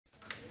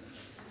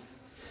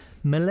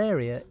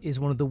Malaria is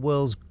one of the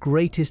world's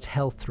greatest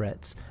health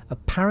threats, a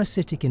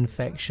parasitic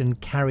infection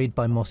carried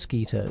by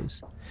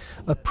mosquitoes.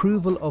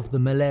 Approval of the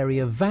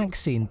malaria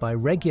vaccine by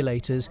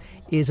regulators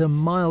is a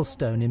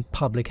milestone in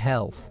public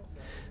health.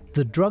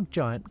 The drug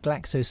giant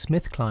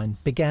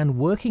GlaxoSmithKline began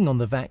working on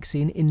the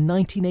vaccine in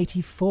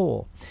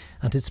 1984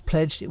 and has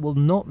pledged it will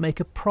not make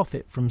a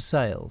profit from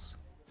sales.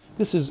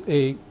 This is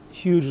a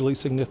hugely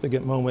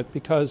significant moment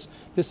because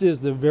this is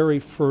the very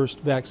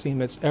first vaccine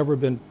that's ever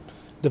been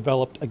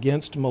developed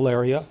against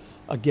malaria,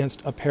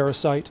 against a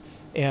parasite,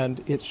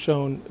 and it's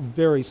shown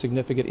very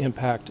significant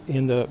impact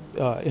in the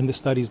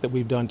studies that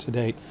we've done to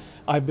date.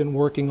 I've been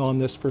working on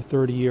this for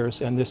 30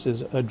 years, and this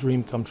is a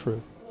dream come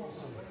true.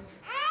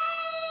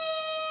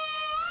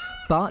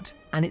 But,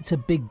 and it's a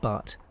big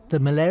but, the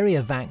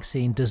malaria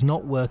vaccine does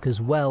not work as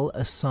well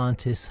as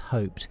scientists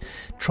hoped.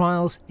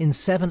 Trials in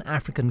 7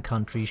 African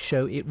countries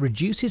show it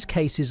reduces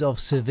cases of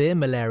severe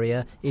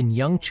malaria in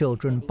young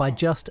children by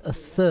just a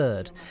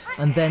third,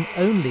 and then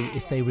only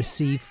if they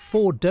receive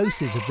 4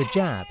 doses of the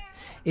jab.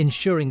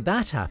 Ensuring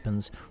that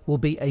happens will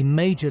be a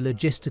major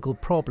logistical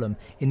problem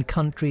in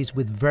countries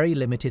with very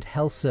limited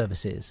health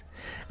services.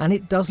 And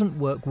it doesn't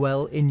work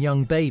well in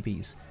young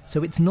babies,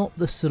 so it's not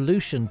the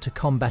solution to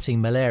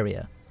combating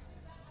malaria.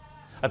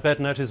 A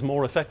bed net is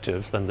more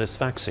effective than this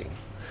vaccine.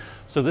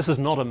 So this is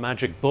not a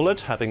magic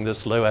bullet, having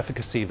this low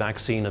efficacy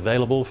vaccine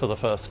available for the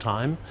first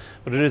time,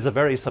 but it is a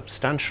very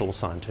substantial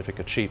scientific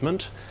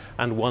achievement,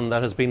 and one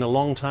that has been a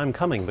long time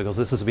coming because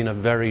this has been a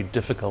very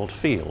difficult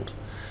field.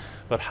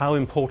 But how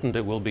important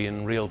it will be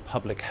in real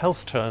public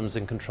health terms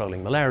in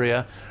controlling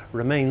malaria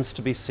remains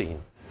to be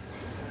seen.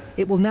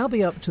 It will now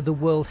be up to the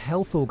World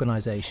Health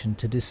Organization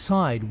to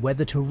decide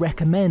whether to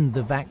recommend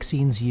the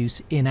vaccine's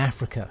use in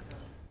Africa.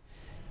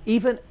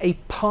 Even a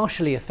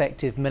partially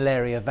effective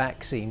malaria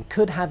vaccine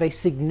could have a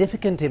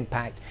significant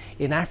impact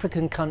in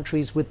African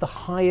countries with the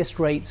highest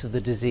rates of the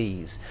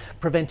disease,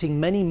 preventing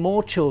many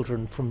more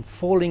children from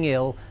falling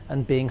ill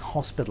and being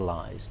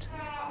hospitalized.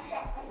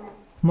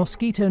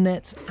 Mosquito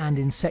nets and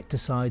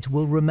insecticides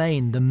will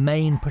remain the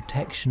main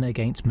protection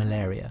against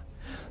malaria,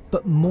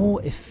 but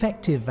more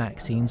effective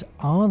vaccines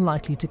are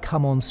likely to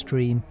come on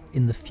stream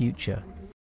in the future.